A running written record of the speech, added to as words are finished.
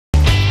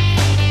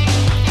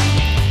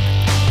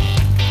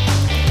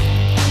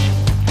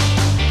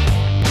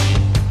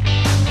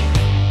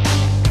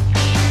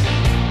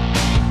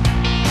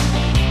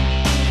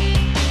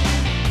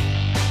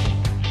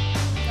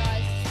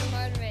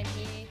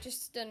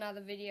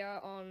another video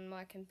on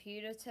my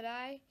computer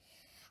today.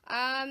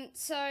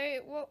 So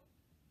what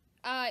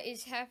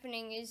is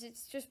happening is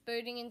it's just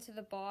booting into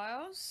the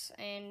BIOS,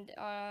 and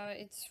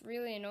it's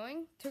really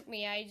annoying. Took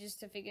me ages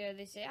to figure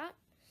this out.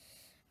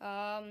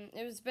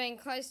 It was being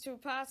close to a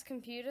past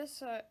computer,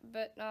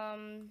 but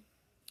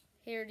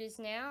here it is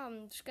now.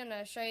 I'm just going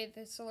to show you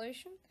the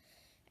solution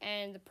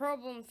and the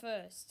problem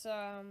first. So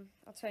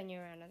I'll turn you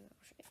around and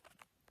I'll show you.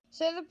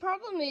 So the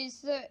problem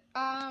is that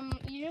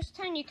you just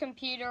turn your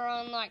computer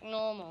on like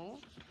normal.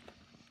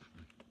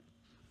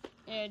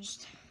 Yeah,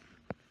 just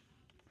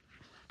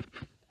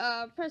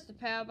press the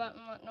power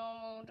button like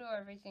normal, do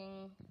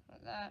everything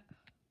like that.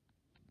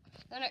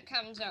 Then it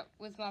comes up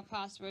with my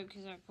password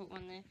because I put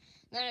one there.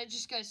 Then it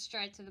just goes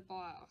straight to the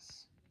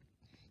BIOS.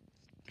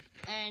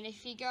 And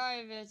if you go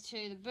over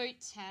to the boot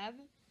tab,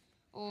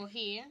 or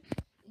here,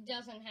 it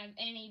doesn't have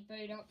any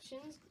boot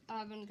options. I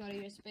haven't got a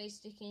USB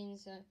stick in,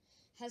 so it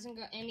hasn't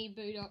got any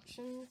boot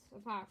options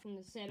apart from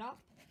the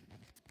setup.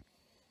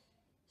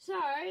 So,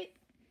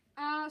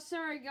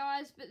 sorry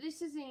guys, but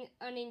this is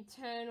an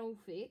internal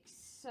fix,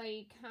 so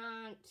you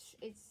can't,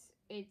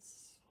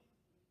 it's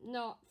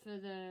not for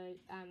the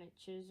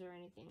amateurs or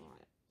anything like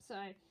that.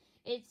 So,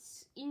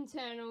 it's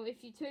internal.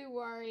 If you're too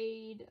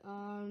worried,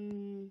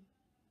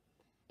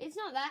 it's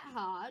not that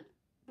hard,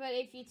 but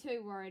if you're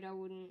too worried, I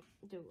wouldn't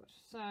do it.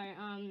 So,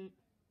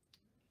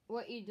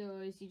 what you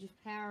do is you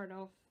just power it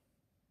off,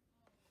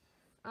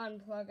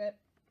 unplug it,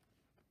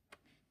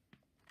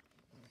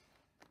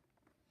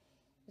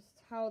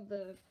 just hold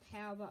the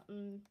power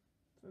button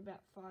for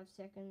about 5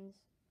 seconds.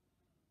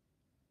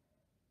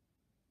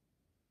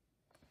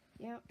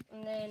 Yep,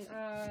 and then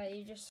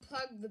you just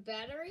plug the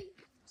battery.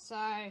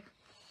 So,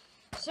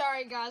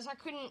 sorry guys, I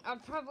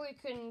probably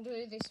couldn't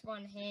do this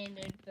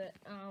one-handed, but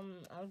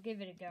I'll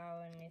give it a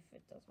go, and if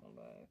it doesn't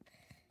work,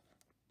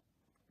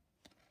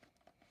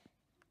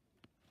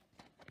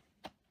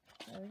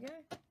 there we go.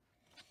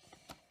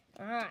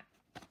 Alright,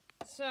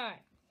 so,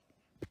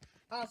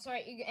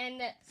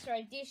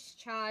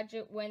 discharge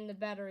it when the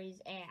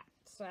battery's out.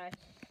 So,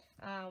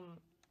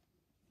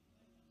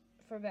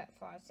 for about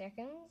 5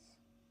 seconds.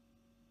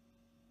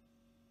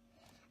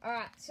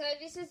 Alright, so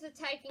this is the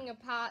taking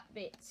apart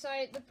bit. So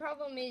the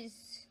problem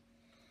is,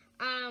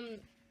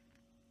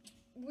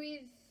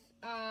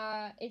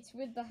 it's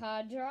with the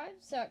hard drive,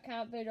 so it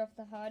can't boot off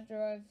the hard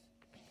drive,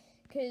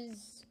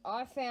 because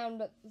I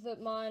found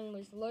that mine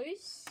was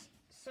loose.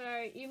 So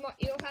you'll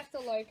have to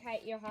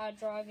locate your hard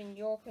drive in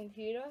your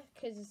computer,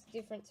 because it's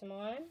different to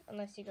mine,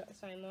 unless you got the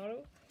same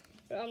model.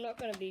 But I'm not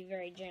going to be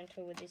very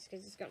gentle with this,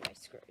 because it's got no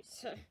screws.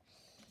 So.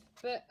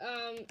 But,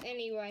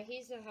 anyway,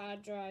 here's the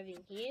hard drive in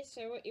here.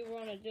 So what you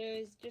want to do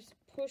is just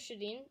push it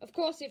in. Of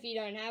course, if you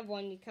don't have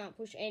one, you can't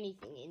push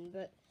anything in.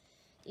 But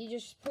you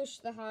just push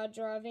the hard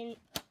drive in,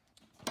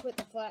 put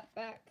the flap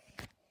back.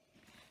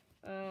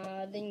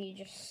 Then you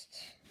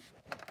just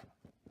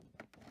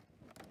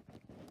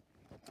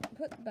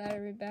put the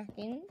battery back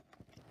in.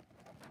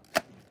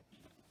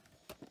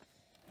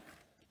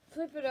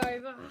 Flip it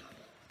over.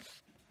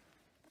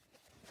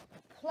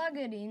 Plug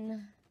it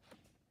in.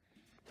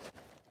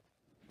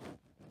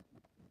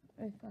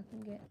 If I can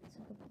get to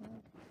the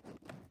plug.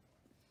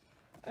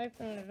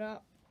 Open it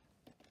up.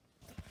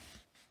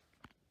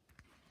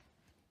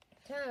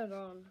 Turn it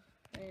on,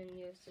 and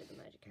you'll see the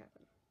magic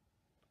happen.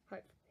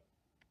 Hopefully.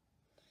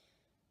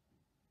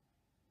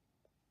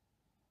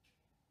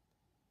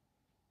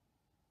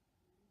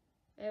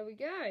 There we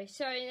go.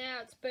 So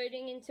now it's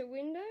booting into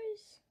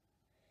Windows.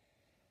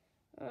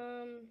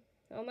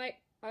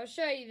 I'll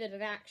show you that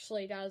it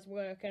actually does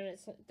work, and it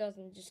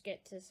doesn't just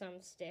get to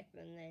some step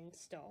and then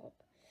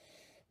stop.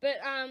 But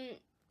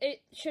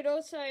it should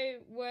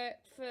also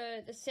work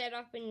for the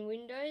setup in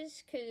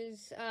Windows,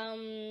 because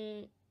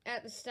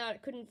at the start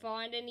it couldn't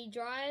find any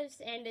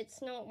drives, and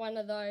it's not one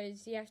of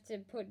those you have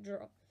to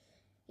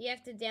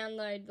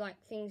download like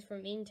things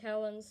from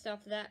Intel and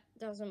stuff. That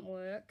doesn't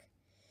work.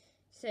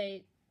 So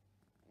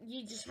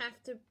you just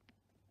have to,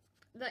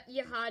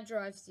 your hard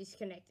drive's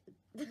disconnected.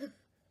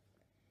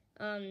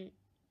 Sometimes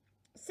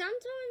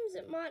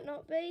it might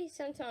not be.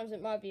 Sometimes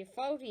it might be a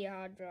faulty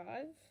hard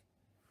drive.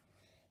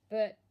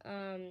 But,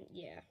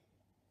 yeah,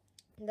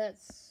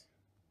 that's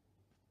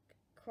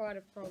quite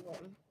a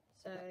problem.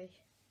 So,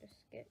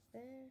 just get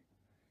there.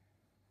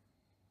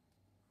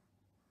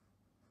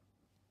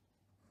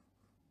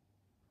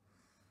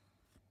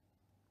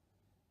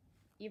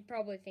 You're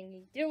probably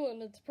thinking,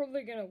 Dylan, it's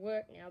probably going to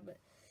work now, but,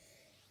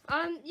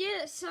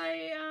 yeah, so,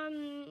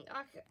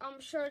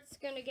 I'm sure it's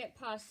going to get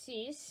past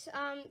this.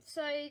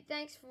 So,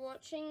 thanks for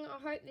watching. I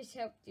hope this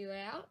helped you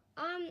out.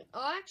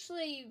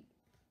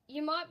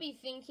 You might be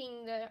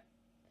thinking that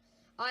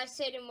I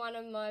said in one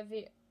of my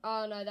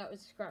oh no, that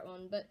was a scrap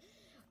one, but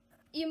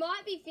you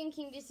might be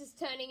thinking this is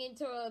turning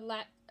into a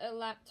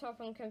laptop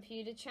and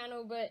computer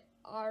channel, but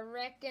I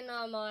reckon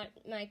I might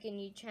make a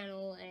new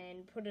channel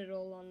and put it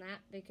all on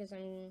that, because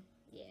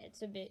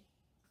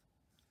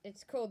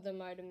it's called the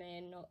Motor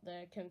Man, not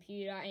the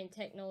computer and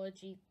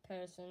technology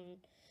person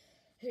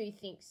who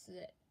thinks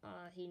that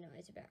he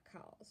knows about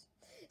cars.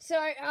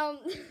 So,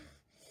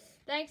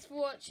 thanks for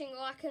watching.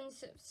 Like and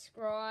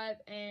subscribe,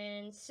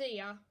 and see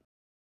ya.